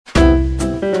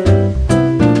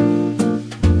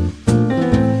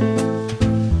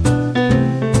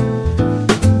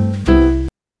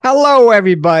Hello,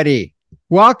 everybody.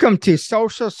 Welcome to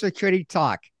Social Security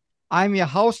Talk. I'm your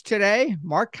host today,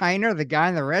 Mark Kiner, the guy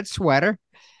in the red sweater.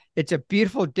 It's a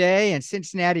beautiful day in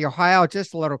Cincinnati, Ohio,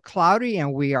 just a little cloudy,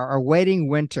 and we are awaiting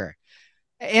winter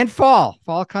and fall.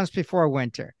 Fall comes before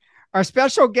winter. Our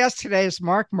special guest today is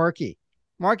Mark Murky.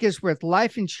 Mark is with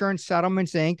Life Insurance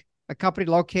Settlements, Inc., a company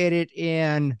located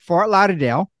in Fort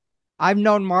Lauderdale. I've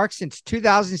known Mark since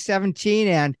 2017,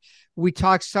 and we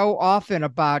talk so often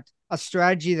about a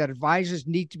strategy that advisors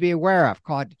need to be aware of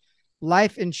called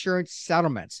life insurance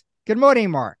settlements. Good morning,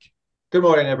 Mark. Good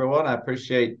morning, everyone. I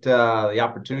appreciate the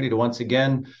opportunity to once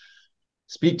again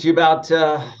speak to you about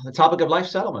the topic of life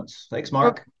settlements. Thanks, But,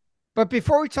 Mark. but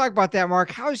before we talk about that, Mark,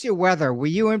 how's your weather? Were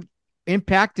you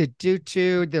impacted due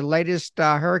to the latest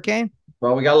hurricane?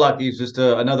 Well, we got lucky. It's just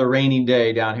another rainy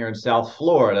day down here in South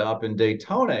Florida. Up in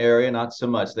Daytona area, not so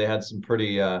much. They had some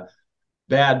pretty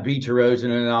bad beach erosion.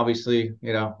 And obviously,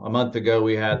 a month ago,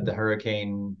 we had the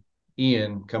Hurricane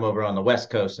Ian come over on the West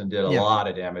Coast and did a Yeah. lot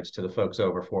of damage to the folks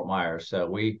over Fort Myers. So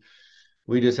we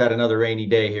just had another rainy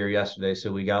day here yesterday,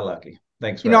 so we got lucky.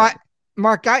 Thanks You for know, asking.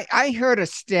 Mark, I heard a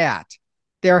stat.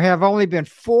 There have only been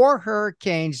four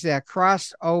hurricanes that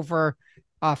crossed over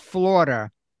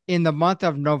Florida in the month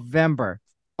of November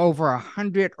over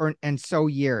 100 and so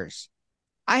years.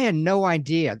 I had no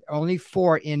idea. Only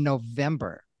four in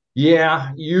November.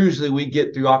 Yeah, usually we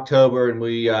get through October and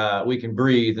we can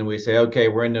breathe and we say, okay,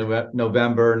 we're in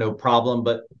November, no problem.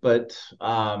 But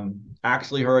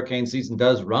actually, hurricane season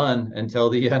does run until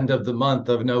the end of the month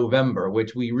of November,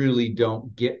 which we really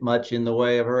don't get much in the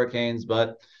way of hurricanes.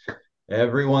 But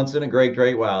every once in a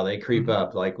great while, they creep Mhm.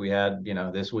 up like we had,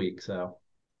 this week. So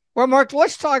Well, Mark,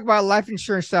 let's talk about life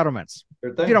insurance settlements,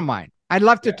 sure if you don't thing. mind. I'd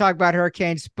love to Yeah. talk about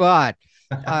hurricanes, but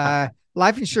uh,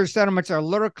 life insurance settlements are a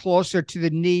little closer to the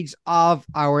needs of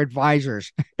our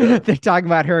advisors than Sure. talking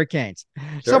about hurricanes.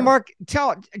 So, Sure. Mark,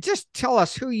 tell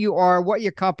us who you are, what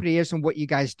your company is, and what you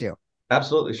guys do.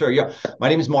 Absolutely, sure. Yeah. My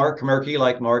name is Mark Murky,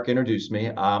 like Mark introduced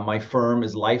me. My firm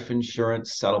is Life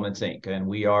Insurance Settlements, Inc., and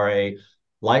we are a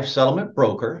life settlement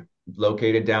broker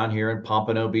located down here in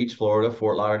Pompano Beach, Florida,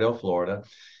 Fort Lauderdale, Florida.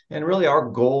 And really, our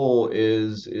goal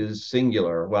is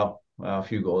singular. Well, a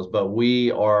few goals, but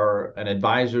we are an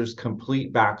advisor's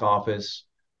complete back office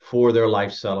for their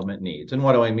life settlement needs. And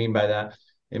what do I mean by that?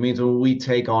 It means when we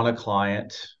take on a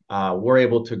client, we're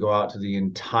able to go out to the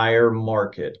entire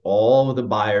market, all of the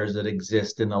buyers that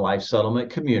exist in the life settlement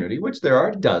community, which there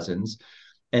are dozens,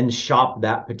 and shop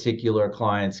that particular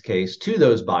client's case to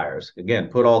those buyers. Again,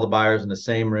 put all the buyers in the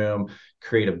same room,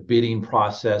 create a bidding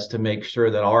process to make sure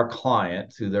that our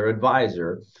client, through their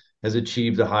advisor, has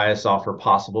achieved the highest offer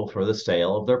possible for the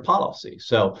sale of their policy.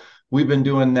 So we've been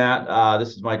doing that. This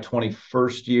is my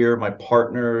 21st year. My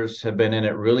partners have been in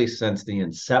it really since the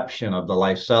inception of the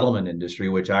life settlement industry,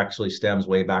 which actually stems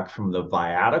way back from the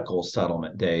viatical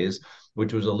settlement days,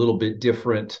 which was a little bit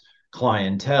different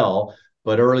clientele.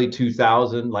 But early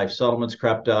 2000, life settlements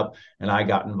crept up, and I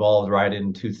got involved right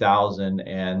in 2000,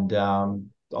 and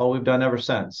all we've done ever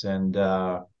since. And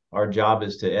our job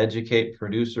is to educate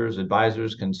producers,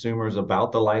 advisors, consumers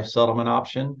about the life settlement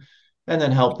option, and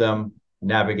then help them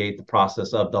navigate the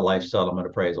process of the life settlement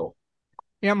appraisal.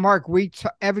 Mark,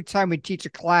 every time we teach a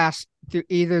class through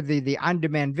either the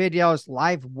on-demand videos,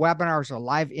 live webinars, or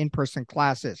live in-person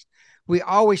classes, we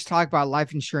always talk about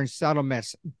life insurance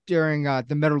settlements during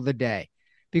the middle of the day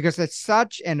because it's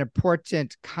such an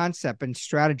important concept and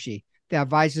strategy that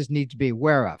advisors need to be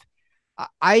aware of.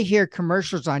 I hear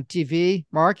commercials on TV,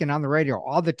 Mark, and on the radio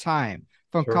all the time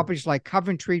from Sure. companies like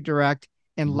Coventry Direct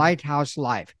and Mhm. Lighthouse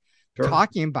Life Sure.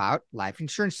 talking about life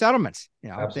insurance settlements.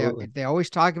 Absolutely. They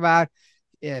always talk about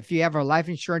if you have a life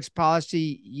insurance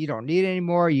policy you don't need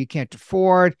anymore, you can't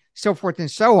afford, so forth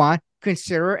and so on,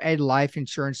 consider a life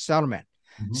insurance settlement.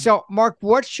 Mhm. So, Mark,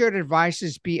 what should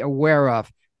advisors be aware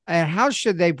of? And how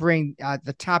should they bring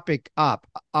the topic up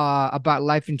about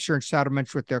life insurance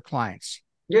settlements with their clients?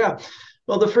 Yeah.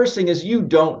 Well, the first thing is you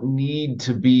don't need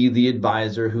to be the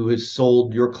advisor who has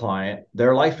sold your client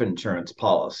their life insurance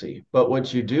policy. But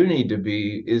what you do need to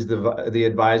be is the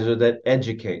advisor that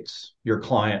educates your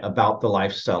client about the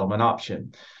life settlement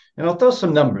option. And I'll throw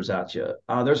some numbers at you.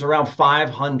 There's around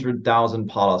 500,000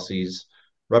 policies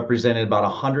represented about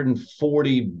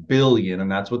 140 billion,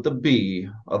 and that's with the B,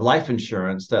 of life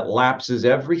insurance that lapses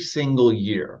every single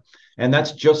year. And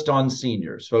that's just on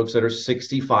seniors, folks that are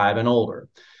 65 and older.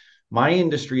 My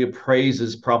industry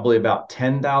appraises probably about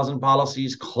 10,000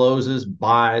 policies, closes,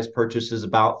 buys, purchases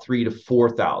about 3 to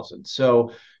 4,000.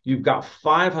 So you've got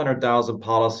 500,000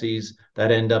 policies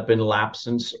that end up in lapse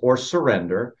or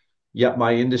surrender. yet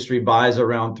my industry buys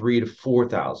around 3 to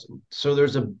 4,000. So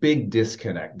there's a big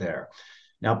disconnect there.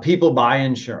 Now, people buy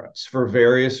insurance for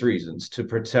various reasons: to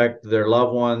protect their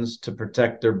loved ones, to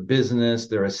protect their business,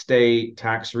 their estate,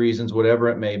 tax reasons, whatever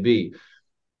it may be.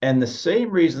 And the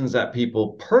same reasons that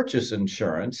people purchase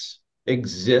insurance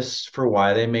exists for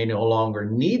why they may no longer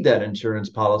need that insurance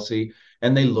policy,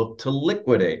 and they look to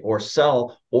liquidate or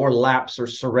sell or lapse or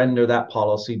surrender that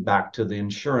policy back to the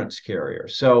insurance carrier.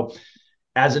 So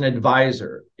as an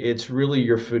advisor, it's really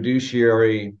your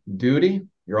fiduciary duty,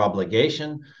 your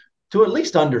obligation to at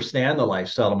least understand the life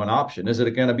settlement option. Is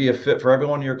it going to be a fit for every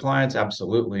one of your clients?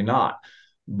 Absolutely not.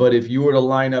 But if you were to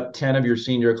line up 10 of your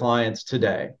senior clients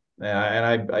today,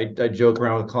 and I joke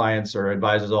around with clients or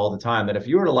advisors all the time that if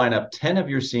you were to line up 10 of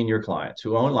your senior clients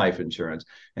who own life insurance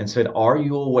and said, are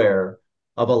you aware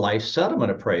of a life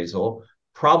settlement appraisal?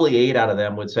 Probably 8 out of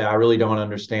them would say, I really don't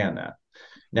understand that.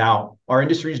 Now, our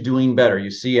industry is doing better.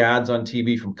 You see ads on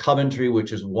TV from Coventry,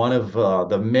 which is one of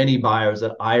the many buyers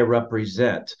that I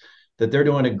represent, that they're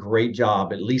doing a great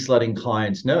job at least letting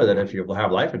clients know that if you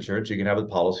have life insurance, you can have the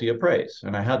policy appraised.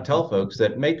 And I have tell folks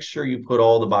that make sure you put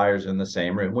all the buyers in the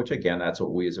same room, which again, that's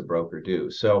what we as a broker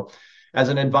do. So as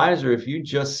an advisor, if you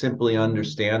just simply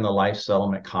understand the life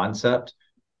settlement concept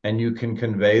and you can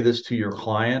convey this to your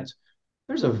client,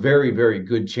 there's a very, very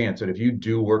good chance that if you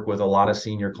do work with a lot of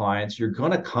senior clients, you're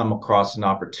going to come across an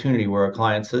opportunity where a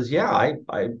client says, yeah,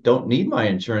 I don't need my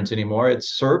insurance anymore.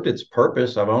 It's served its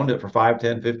purpose. I've owned it for 5,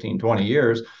 10, 15, 20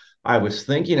 years. I was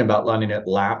thinking about letting it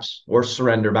lapse or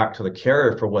surrender back to the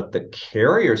carrier for what the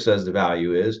carrier says the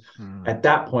value is. At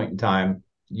that point in time,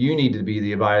 you need to be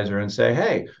the advisor and say,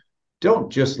 hey, don't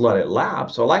just let it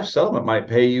lapse. A life settlement might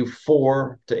pay you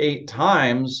 4 to 8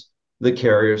 times the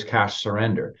carrier's cash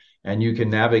surrender. And you can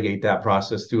navigate that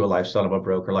process through a life settlement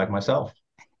broker like myself.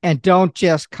 And don't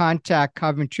just contact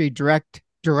Coventry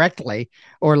directly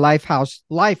or Lifehouse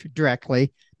Life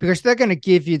directly, because they're going to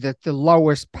give you the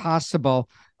lowest possible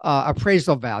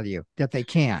appraisal value that they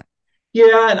can.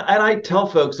 Yeah, and I tell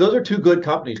folks those are 2 good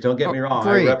companies. Don't get me wrong.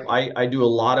 I do a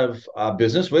lot of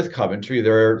business with Coventry.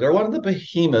 They're one of the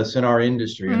behemoths in our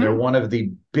industry, and they're one of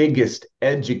the biggest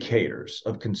educators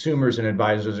of consumers and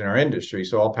advisors in our industry.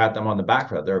 So I'll pat them on the back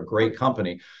for that. They're a great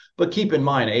company. But keep in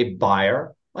mind, a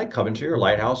buyer like Coventry or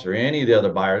Lighthouse or any of the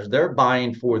other buyers, they're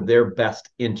buying for their best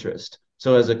interest.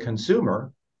 So as a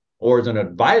consumer, or as an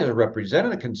advisor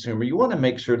representing a consumer, you want to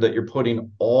make sure that you're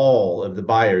putting all of the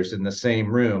buyers in the same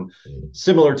room,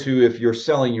 similar to if you're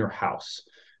selling your house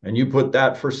and you put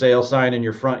that for sale sign in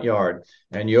your front yard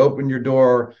and you open your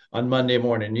door on Monday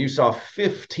morning and you saw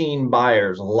 15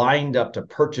 buyers lined up to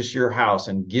purchase your house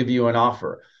and give you an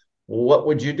offer. What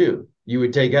would you do? You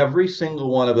would take every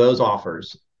single one of those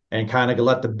offers and kind of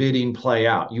let the bidding play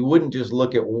out. You wouldn't just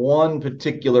look at one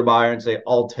particular buyer and say,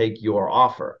 I'll take your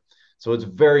offer. So it's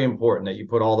very important that you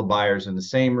put all the buyers in the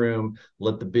same room,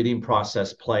 let the bidding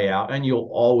process play out, and you'll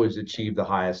always achieve the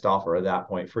highest offer at that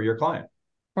point for your client.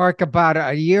 Mark, about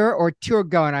a year or 2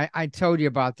 ago, and I told you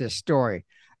about this story,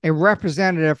 a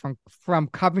representative from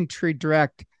Coventry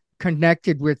Direct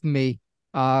connected with me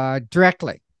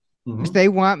directly, because they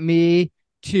want me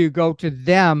to go to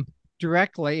them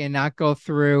directly and not go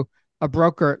through a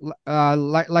broker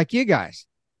like you guys,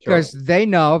 because they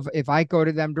know if I go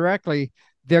to them directly,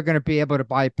 they're going to be able to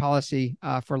buy policy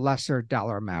for lesser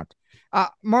dollar amount.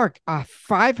 Mark,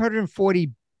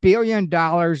 $540 billion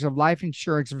of life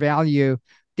insurance value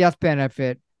death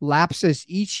benefit lapses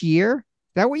each year.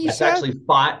 Is that what you said?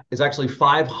 It's actually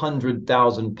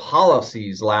 500,000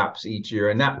 policies lapse each year,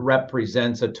 and that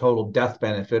represents a total death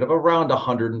benefit of around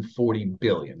 140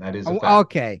 billion. That is a fact.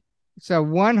 Okay. So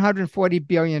 $140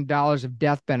 billion of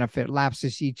death benefit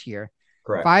lapses each year.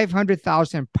 Correct.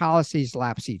 500,000 policies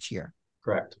lapse each year.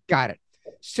 Correct. Got it.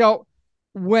 So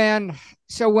when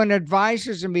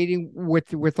advisors are meeting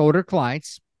with older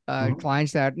clients,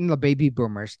 clients that the baby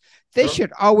boomers, they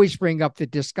should always bring up the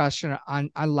discussion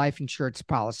on life insurance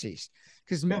policies,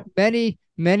 because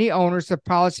many owners of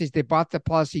policies, they bought the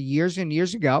policy years and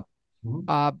years ago,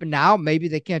 but now maybe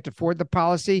they can't afford the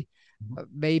policy,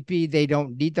 maybe they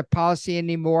don't need the policy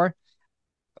anymore.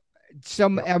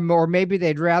 Or maybe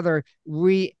they'd rather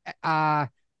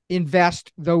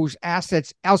invest those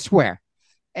assets elsewhere.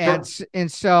 And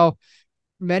so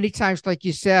many times, like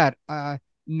you said, an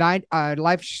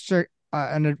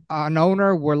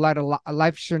owner will let a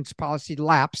life insurance policy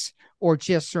lapse or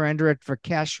just surrender it for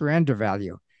cash surrender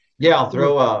value. Yeah, I'll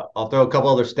throw a couple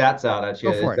other stats out at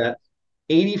you. Go for it. That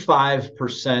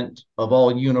 85% of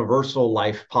all universal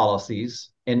life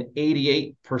policies and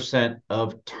 88%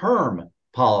 of term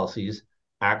policies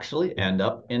actually end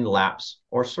up in lapse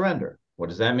or surrender. What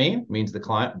does that mean? It means the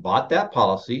client bought that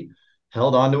policy,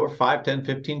 held on to it for 5, 10,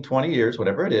 15, 20 years,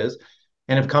 whatever it is,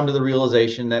 and have come to the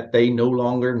realization that they no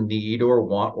longer need or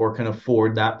want or can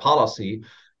afford that policy.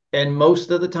 And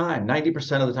most of the time,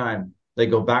 90% of the time, they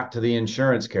go back to the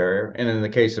insurance carrier. And in the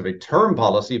case of a term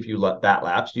policy, if you let that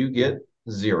lapse, you get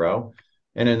zero.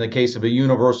 And in the case of a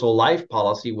universal life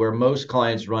policy, where most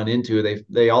clients run into,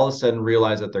 they all of a sudden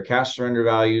realize that their cash surrender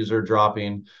values are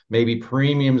dropping, maybe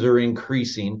premiums are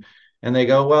increasing, and they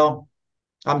go, well,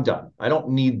 I'm done. I don't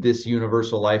need this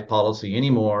universal life policy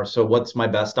anymore. So what's my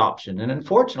best option? And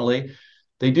unfortunately,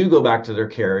 they do go back to their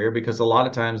carrier because a lot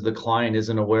of times the client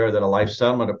isn't aware that a life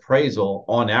settlement appraisal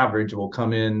on average will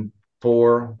come in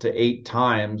 4 to 8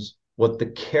 times what the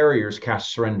carrier's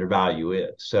cash surrender value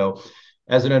is. So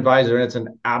as an advisor, it's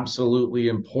an absolutely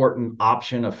important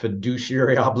option, a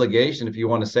fiduciary obligation, if you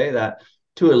want to say that,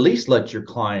 to at least let your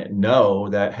client know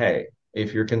that, hey,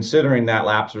 if you're considering that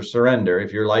lapse or surrender,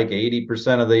 if you're like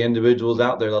 80% of the individuals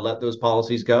out there that let those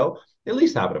policies go, at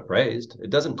least have it appraised. It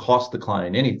doesn't cost the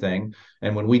client anything.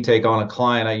 And when we take on a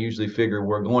client, I usually figure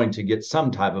we're going to get some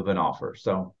type of an offer.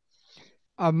 So,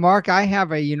 Mark, I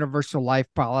have a universal life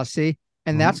policy,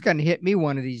 and that's mhm, going to hit me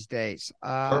one of these days.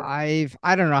 sure, I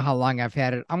don't know how long I've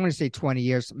had it. I'm going to say 20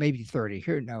 years, maybe 30.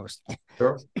 Who knows?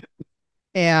 sure,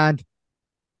 And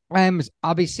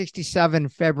I'll be 67 in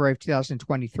February of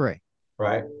 2023.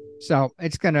 right, So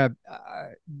it's going to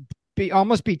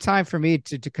be time for me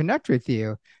to connect with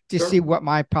you to see sure, what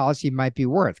my policy might be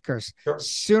worth. Because sure.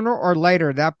 sooner or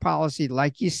later, that policy,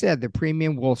 like you said, the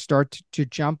premium will start to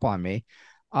jump on me.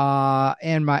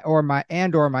 And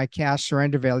my cash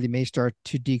surrender value may start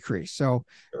to decrease. So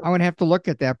Sure. I'm going to have to look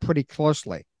at that pretty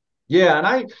closely. Yeah. And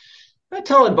I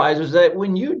tell advisors that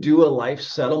when you do a life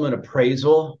settlement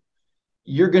appraisal,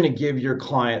 you're going to give your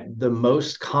client the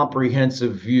most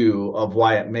comprehensive view of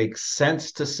why it makes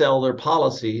sense to sell their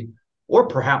policy or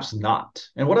perhaps not.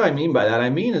 And what do I mean by that? I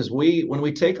mean is when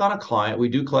we take on a client, we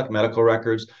do collect medical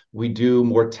records, we do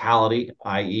mortality,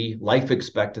 i.e. life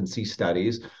expectancy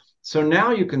studies. So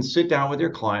now you can sit down with your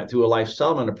client through a life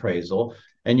settlement appraisal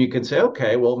and you can say,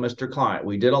 okay, well, Mr. Client,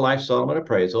 we did a life settlement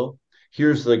appraisal.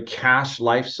 Here's the cash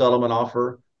life settlement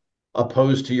offer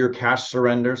opposed to your cash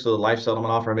surrender. So the life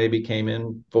settlement offer maybe came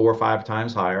in 4 or 5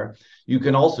 times higher. You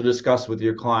can also discuss with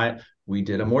your client, we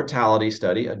did a mortality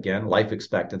study, again, life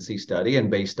expectancy study. And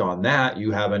based on that,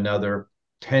 you have another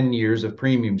 10 years of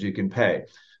premiums you can pay.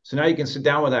 So now you can sit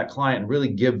down with that client and really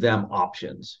give them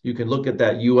options. You can look at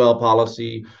that UL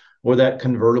policy or that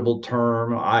convertible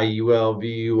term, IUL,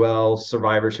 VUL,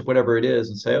 survivorship, whatever it is,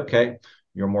 and say, okay,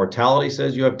 your mortality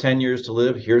says you have 10 years to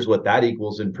live. Here's what that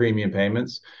equals in premium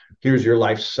payments. Here's your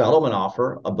life settlement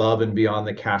offer above and beyond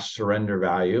the cash surrender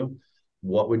value.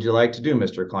 What would you like to do,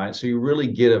 Mr. Client? So you really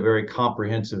get a very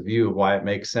comprehensive view of why it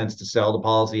makes sense to sell the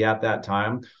policy at that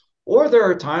time. Or there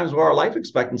are times where our life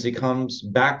expectancy comes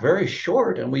back very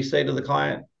short and we say to the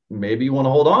client, maybe you want to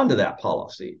hold on to that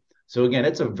policy. So again,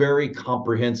 it's a very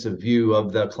comprehensive view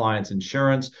of the client's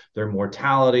insurance, their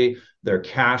mortality, their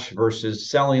cash versus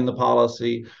selling the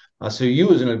policy. So you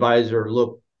as an advisor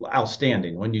look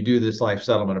outstanding when you do this life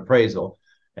settlement appraisal.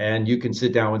 And you can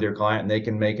sit down with your client and they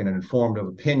can make an informed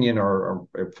opinion or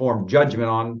informed judgment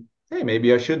on, hey,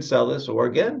 maybe I should sell this, or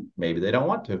again, maybe they don't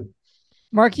want to.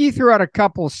 Mark, you threw out a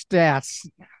couple stats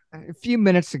a few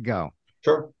minutes ago.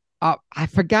 Sure. I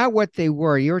forgot what they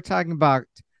were. You were talking about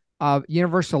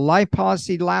universal life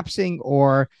policy lapsing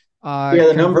or Yeah,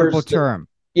 the convertible numbers. term.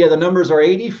 Yeah, the numbers are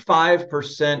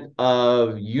 85%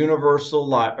 of universal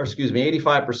life, or excuse me,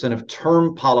 85% of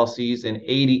term policies and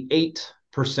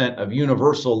 88% of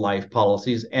universal life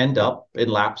policies end up in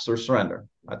lapse or surrender.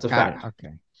 That's a Got it. fact.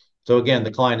 Okay. So again,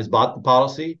 the client has bought the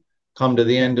policy, come to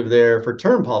the end of for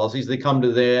term policies, they come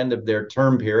to the end of their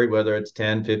term period, whether it's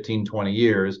 10, 15, 20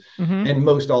 years. Mm-hmm. And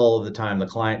most all of the time, the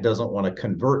client doesn't want to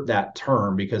convert that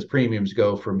term because premiums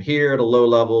go from here to low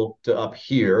level to up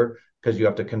here because you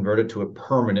have to convert it to a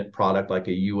permanent product like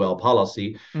a UL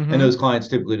policy. And Mm-hmm. those clients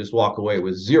typically just walk away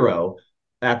with zero.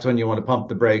 That's when you want to pump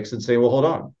the brakes and say, well, hold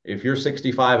on. If you're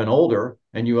 65 and older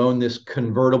and you own this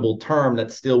convertible term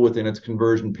that's still within its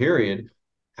conversion period,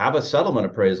 have a settlement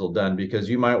appraisal done because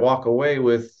you might walk away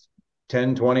with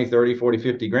 10, 20, 30, 40,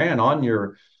 50 grand on your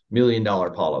 $1 million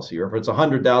policy. Or if it's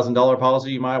 $100,000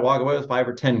 policy, you might walk away with 5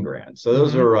 or 10 grand. So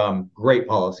those Mm-hmm. are great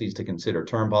policies to consider,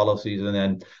 term policies. And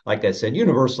then, like I said,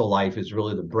 universal life is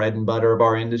really the bread and butter of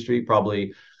our industry.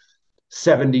 Probably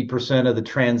 70% of the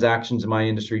transactions in my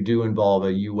industry do involve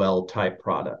a UL type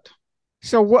product.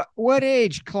 So what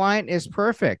age client is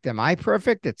perfect? Am I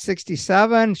perfect at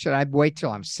 67? Should I wait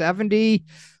till I'm 70?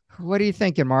 What are you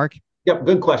thinking, Mark? Yep,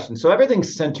 good question. So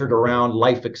everything's centered around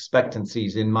life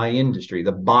expectancies in my industry.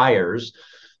 The buyers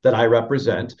that I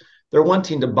represent, they're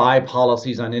wanting to buy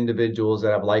policies on individuals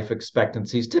that have life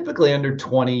expectancies typically under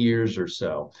 20 years or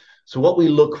so. So what we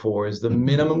look for is the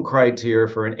minimum criteria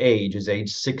for an age is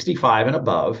age 65 and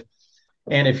above.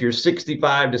 And if you're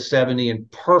 65 to 70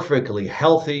 and perfectly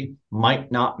healthy,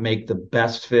 might not make the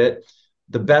best fit.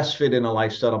 The best fit in a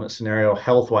life settlement scenario,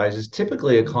 health wise, is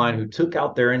typically a client who took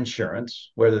out their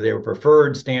insurance, whether they were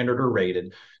preferred, standard, or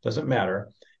rated, doesn't matter.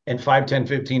 And 5, 10,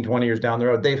 15, 20 years down the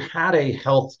road, they've had a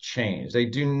health change. They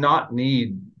do not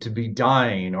need to be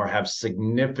dying or have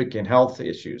significant health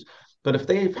issues. But if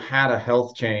they've had a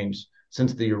health change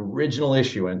since the original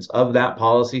issuance of that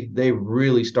policy, they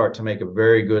really start to make a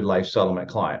very good life settlement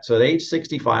client. So at age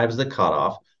 65 is the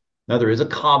cutoff. Now, there is a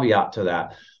caveat to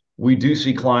that. We do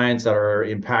see clients that are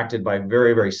impacted by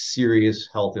very, very serious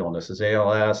health illnesses,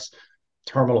 ALS,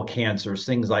 terminal cancers,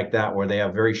 things like that, where they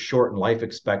have very shortened life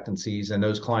expectancies. And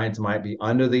those clients might be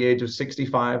under the age of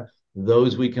 65.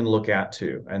 Those we can look at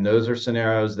too. And those are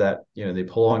scenarios that, they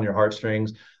pull on your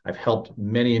heartstrings. I've helped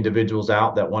many individuals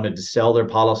out that wanted to sell their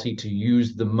policy to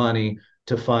use the money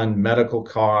to fund medical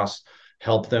costs,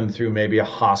 help them through maybe a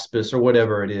hospice or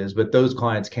whatever it is. But those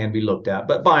clients can be looked at.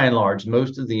 But by and large,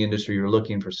 most of the industry are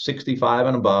looking for 65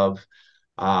 and above,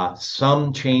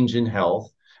 some change in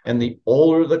health. And the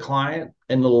older the client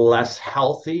and the less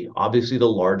healthy, obviously, the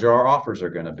larger our offers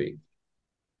are going to be.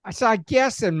 So I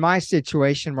guess in my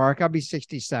situation, Mark, I'll be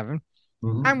 67.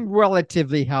 Mm-hmm. I'm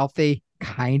relatively healthy,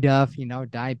 kind of,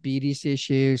 diabetes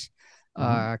issues,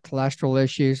 cholesterol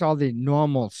issues, all the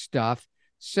normal stuff.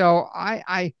 So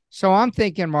I'm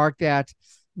thinking, Mark, that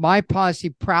my policy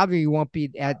probably won't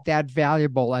be that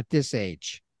valuable at this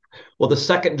age. Well, the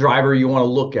second driver you want to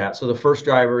look at. So the first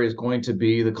driver is going to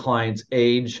be the client's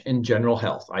age and general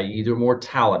health, i.e., their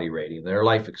mortality rating, their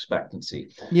life expectancy.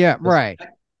 Yeah, right.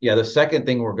 The second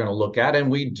thing we're going to look at, and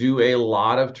we do a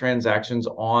lot of transactions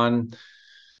on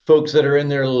folks that are in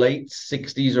their late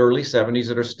 60s, early 70s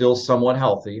that are still somewhat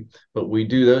healthy, but we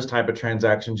do those type of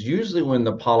transactions usually when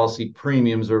the policy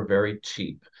premiums are very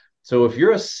cheap. So if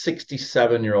you're a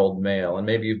 67-year-old male and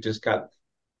maybe you've just got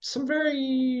some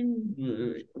very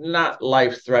not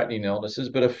life-threatening illnesses,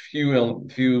 but a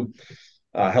few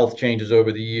health changes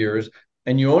over the years,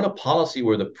 and you own a policy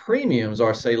where the premiums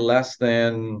are, say, less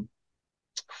than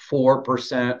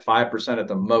 4%, 5% at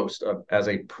the most as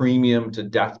a premium to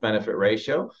death benefit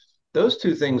ratio, those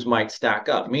two things might stack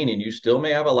up, meaning you still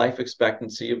may have a life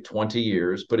expectancy of 20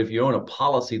 years, but if you own a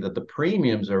policy that the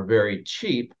premiums are very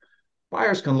cheap,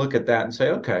 buyers can look at that and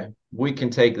say, okay, we can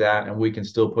take that and we can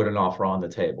still put an offer on the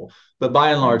table. But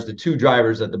by and large, the two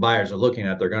drivers that the buyers are looking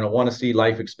at, they're going to want to see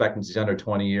life expectancies under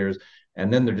 20 years.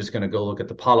 And then they're just going to go look at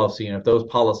the policy. And if those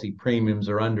policy premiums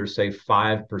are under, say,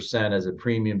 5% as a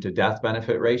premium to death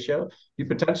benefit ratio, you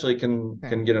potentially can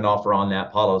get an offer on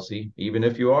that policy, even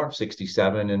if you are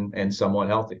 67 and somewhat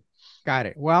healthy. Got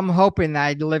it. Well, I'm hoping that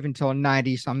I live until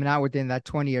 90, so I'm not within that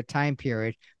 20-year time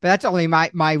period. But that's only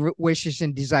my wishes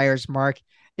and desires, Mark.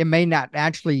 It may not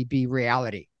actually be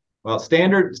reality. Well,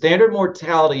 standard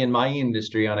mortality in my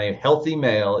industry on a healthy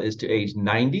male is to age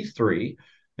 93,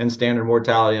 and standard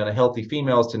mortality on a healthy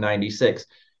female is to 96.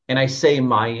 And I say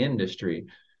my industry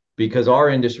because our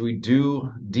industry, we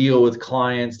do deal with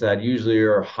clients that usually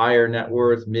are higher net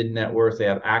worth, mid net worth. They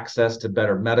have access to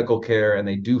better medical care and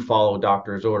they do follow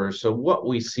doctor's orders. So what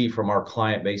we see from our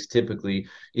client base typically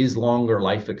is longer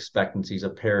life expectancies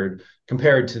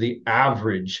compared to the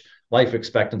average life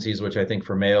expectancies, which I think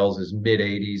for males is mid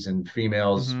 80s and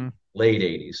females late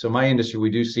 80s. So my industry,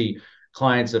 we do see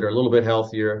clients that are a little bit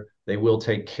healthier. They will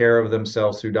take care of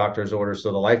themselves through doctor's orders.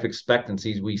 So the life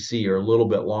expectancies we see are a little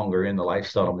bit longer in the life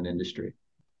settlement industry.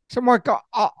 So, Mark,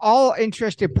 all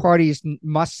interested parties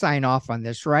must sign off on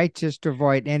this, right? Just to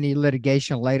avoid any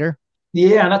litigation later.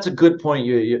 Yeah, and that's a good point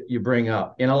you bring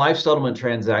up. In a life settlement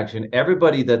transaction,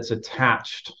 everybody that's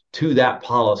attached to that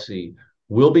policy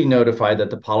will be notified that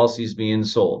the policy is being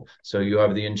sold. So you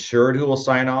have the insured who will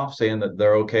sign off saying that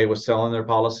they're okay with selling their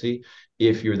policy.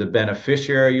 If you're the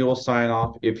beneficiary, you will sign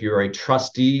off. If you're a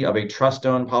trustee of a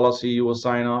trust-owned policy, you will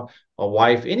sign off. A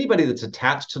wife, anybody that's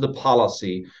attached to the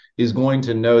policy is going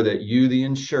to know that you, the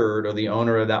insured or the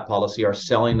owner of that policy, are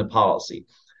selling the policy.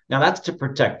 Now, that's to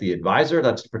protect the advisor.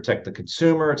 That's to protect the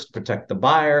consumer. It's to protect the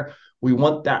buyer. We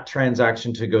want that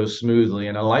transaction to go smoothly.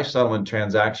 In a life settlement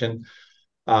transaction,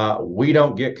 We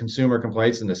don't get consumer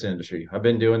complaints in this industry. I've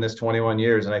been doing this 21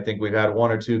 years, and I think we've had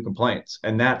one or two complaints,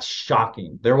 and that's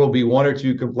shocking. There will be one or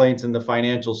two complaints in the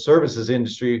financial services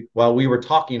industry while we were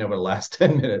talking over the last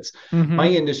 10 minutes. My Mm-hmm.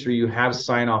 industry, you have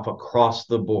sign off across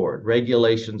the board.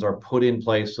 Regulations are put in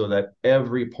place so that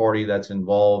every party that's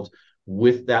involved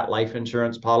with that life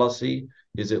insurance policy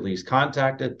is at least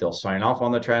contacted. They'll sign off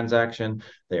on the transaction.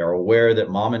 They are aware that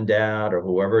mom and dad or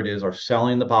whoever it is are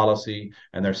selling the policy,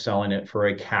 and they're selling it for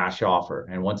a cash offer.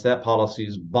 And once that policy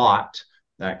is bought,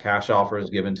 that cash offer is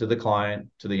given to the client,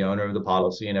 to the owner of the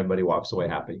policy, and everybody walks away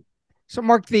happy. So,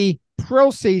 Mark, the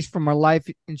proceeds from a life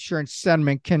insurance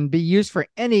settlement can be used for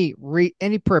any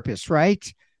purpose, right?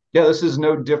 Yeah, this is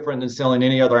no different than selling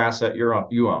any other asset you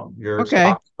own, your Okay.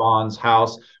 stocks, bonds,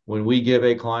 house. When we give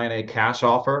a client a cash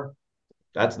offer,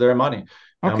 that's their money.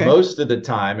 Now, Okay. most of the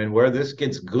time, and where this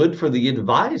gets good for the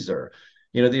advisor,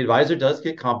 the advisor does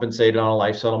get compensated on a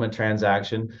life settlement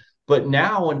transaction. But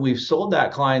now, when we've sold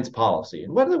that client's policy,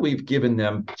 and whether we've given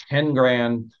them 10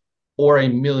 grand or a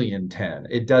million 10,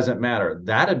 it doesn't matter.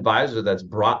 That advisor that's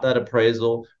brought that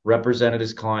appraisal, represented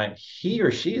his client, he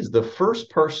or she is the first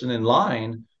person in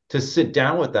line to sit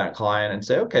down with that client and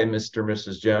say, okay, Mr. or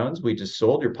Mrs. Jones, we just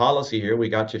sold your policy here. We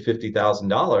got you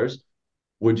 $50,000.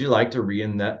 Would you like to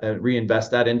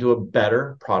reinvest that into a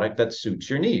better product that suits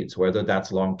your needs, whether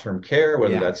that's long-term care,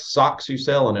 whether Yeah. that's stocks you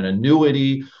sell and an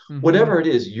annuity, Mm-hmm. whatever it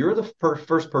is, you're the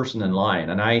first person in line.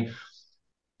 And I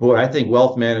think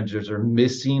wealth managers are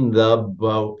missing the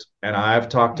boat. And I've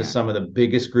talked to Yeah. some of the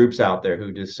biggest groups out there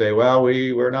who just say, well,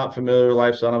 we're not familiar with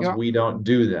life settlements. Yeah. We don't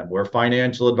do them. We're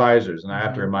financial advisors. And I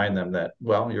have to Mm-hmm. remind them that,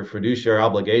 well, your fiduciary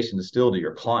obligation is still to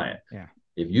your client. Yeah.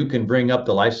 If you can bring up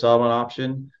the life settlement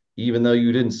option, even though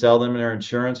you didn't sell them their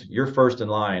insurance, you're first in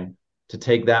line to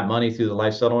take that money through the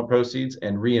life settlement proceeds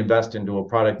and reinvest into a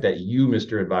product that you,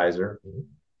 Mr. Advisor,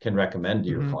 can recommend to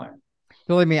your Mm-hmm. client.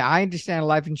 Believe me, I understand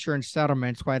life insurance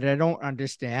settlements. What I don't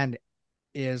understand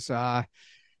is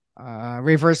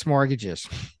reverse mortgages.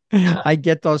 I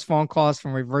get those phone calls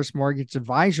from reverse mortgage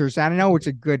advisors. And I know it's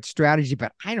a good strategy,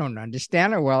 but I don't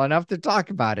understand it well enough to talk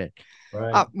about it.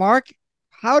 Right. Mark,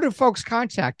 how do folks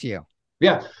contact you?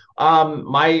 Yeah.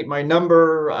 My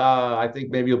number, I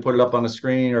think maybe you'll put it up on the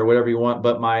screen or whatever you want,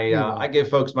 but We I will. give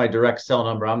folks my direct cell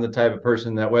number. I'm the type of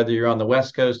person that whether you're on the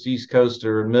West Coast, East Coast,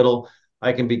 or middle,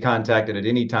 I can be contacted at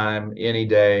any time, any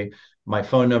day. My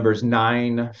phone number is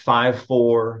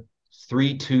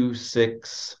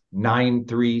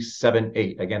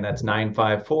 954-326-9378. Again, that's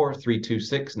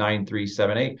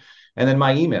 954-326-9378. And then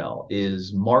my email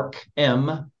is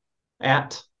markm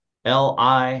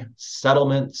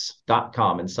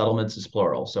 @lisettlements.com, and settlements is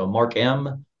plural. So Mark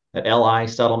M at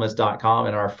lisettlements.com,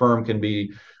 and our firm can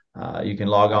be, you can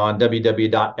log on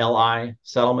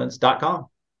www.lisettlements.com.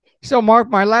 So, Mark,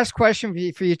 my last question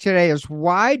for you today is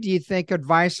why do you think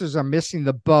advisors are missing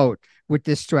the boat with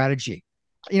this strategy?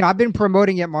 I've been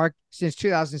promoting it, Mark, since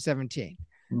 2017.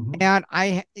 Mm-hmm. And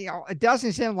it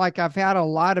doesn't seem like I've had a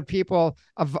lot of people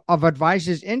of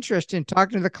advisors interest in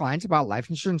talking to the clients about life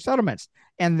insurance settlements.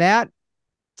 And that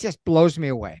just blows me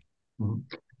away. Mm-hmm.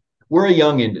 We're a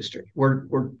young industry. We're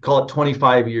call it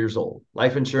 25 years old.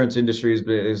 Life insurance industry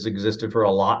has existed for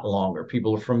a lot longer.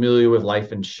 People are familiar with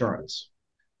life insurance.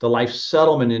 The life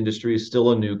settlement industry is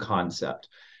still a new concept.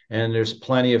 And there's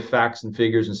plenty of facts and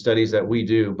figures and studies that we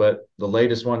do, but the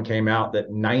latest one came out that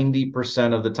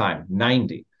 90% of the time,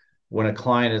 90, when a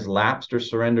client has lapsed or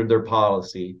surrendered their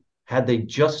policy, had they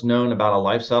just known about a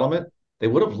life settlement, they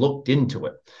would have looked into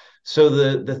it. So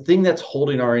the thing that's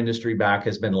holding our industry back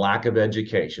has been lack of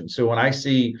education. So when I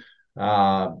see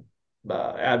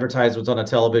advertisements on a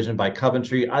television by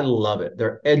Coventry, I love it.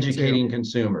 They're Me too. educating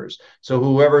consumers. So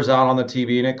whoever's out on the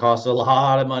TV, and it costs a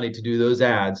lot of money to do those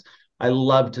ads, I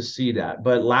love to see that.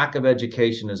 But lack of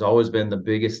education has always been the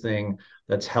biggest thing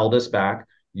that's held us back.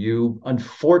 You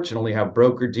unfortunately have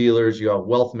broker dealers, you have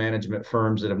wealth management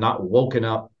firms that have not woken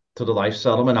up to the life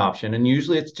settlement option. And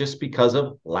usually it's just because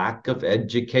of lack of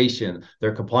education.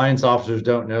 Their compliance officers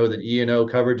don't know that E&O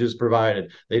coverage is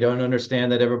provided. They don't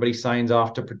understand that everybody signs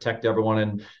off to protect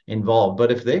everyone involved.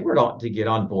 But if they were to get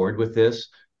on board with this,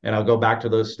 and I'll go back to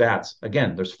those stats.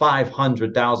 Again, there's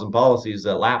 500,000 policies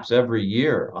that lapse every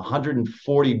year,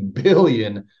 140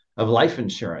 billion of life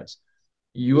insurance.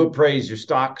 You appraise your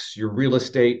stocks, your real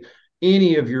estate,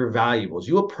 any of your valuables.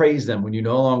 You appraise them when you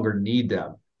no longer need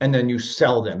them, and then you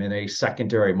sell them in a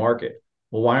secondary market.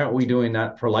 Well, why aren't we doing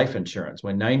that for life insurance?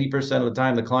 When 90% of the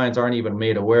time the clients aren't even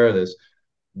made aware of this,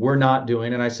 we're not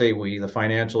doing, and I say we, the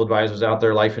financial advisors out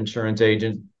there, life insurance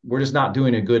agents, we're just not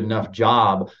doing a good enough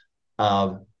job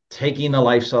of taking the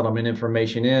life settlement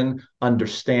information in,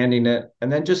 understanding it,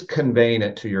 and then just conveying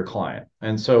it to your client.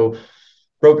 And so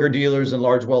broker dealers and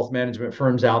large wealth management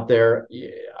firms out there,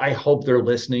 I hope they're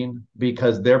listening,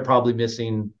 because they're probably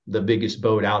missing the biggest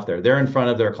boat out there. They're in front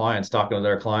of their clients, talking to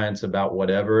their clients about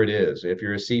whatever it is. If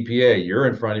you're a CPA, you're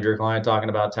in front of your client talking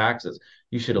about taxes.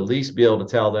 You should at least be able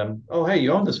to tell them, oh, hey,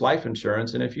 you own this life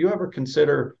insurance, and if you ever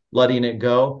consider letting it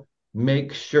go,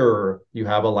 make sure you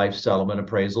have a life settlement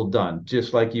appraisal done,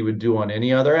 just like you would do on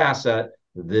any other asset.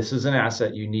 This is an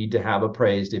asset you need to have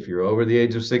appraised. If you're over the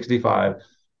age of 65,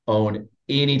 own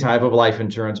any type of life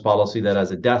insurance policy that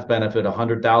has a death benefit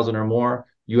 100,000 or more,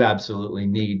 you absolutely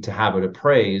need to have it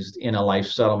appraised in a life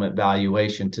settlement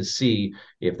valuation to see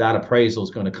if that appraisal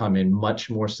is going to come in much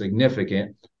more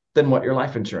significant than what your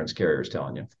life insurance carrier is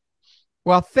telling you.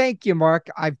 Well, thank you, Mark.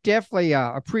 I definitely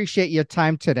appreciate your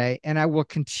time today, and I will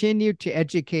continue to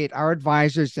educate our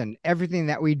advisors and everything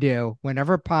that we do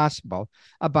whenever possible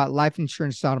about life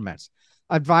insurance settlements.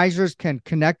 Advisors can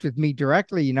connect with me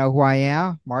directly. You know who I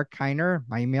am, Mark Kiner.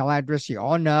 My email address, you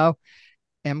all know,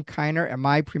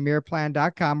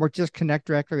 mkiner@mypremierplan.com, or just connect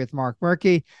directly with Mark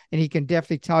Murky, and he can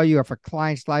definitely tell you if a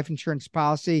client's life insurance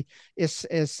policy is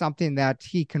something that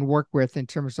he can work with in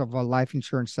terms of a life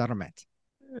insurance settlement.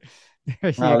 There I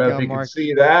you don't know go, if you can Mark.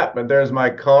 see that, but there's my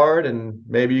card, and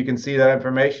maybe you can see that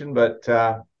information. But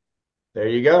there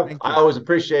you go. Thank I you. always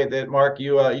appreciate that, Mark.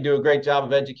 You do a great job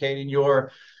of educating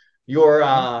your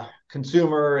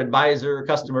consumer advisor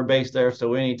customer base there.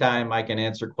 So anytime I can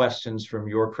answer questions from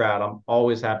your crowd, I'm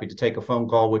always happy to take a phone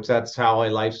call, which that's how a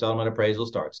life settlement appraisal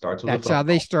starts with a That's phone how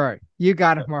they call. start. You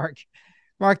got it, Mark.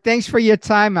 Mark, thanks for your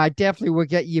time. I definitely will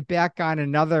get you back on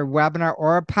another webinar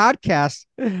or a podcast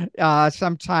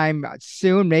sometime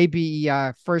soon, maybe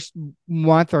first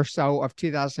month or so of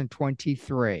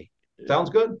 2023.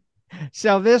 Sounds good.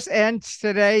 So this ends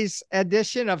today's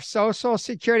edition of Social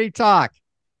Security Talk.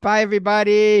 Bye,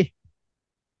 everybody.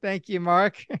 Thank you,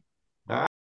 Mark.